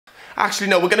Actually,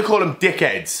 no, we're going to call them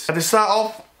dickheads. And to start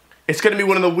off, it's going to be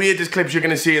one of the weirdest clips you're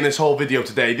going to see in this whole video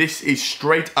today. This is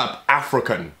straight up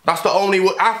African. That's the only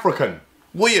word, African.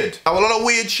 Weird. Now, a lot of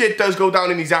weird shit does go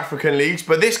down in these African leagues,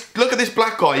 but look at this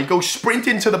black guy. He goes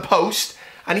sprinting to the post,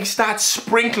 and he starts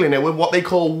sprinkling it with what they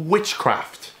call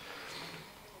witchcraft.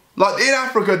 Like, in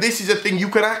Africa, this is a thing. You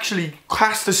can actually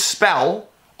cast a spell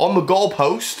on the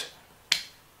goalpost,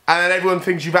 and then everyone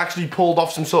thinks you've actually pulled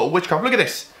off some sort of witchcraft. Look at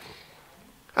this.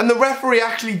 And the referee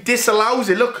actually disallows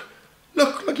it. Look,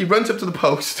 he runs up to the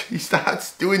post. He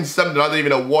starts doing something. I don't even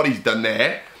know what he's done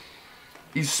there.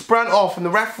 He's sprint off, and the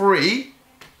referee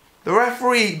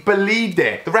believed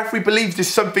it. The referee believes there's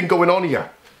something going on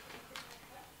here.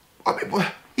 I mean,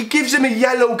 he gives him a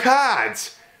yellow card.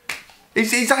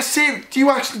 Is that serious?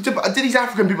 Do these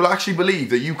African people actually believe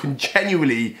that you can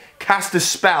genuinely cast a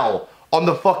spell on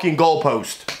the fucking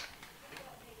goalpost?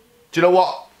 Do you know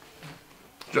what?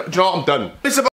 I'm done.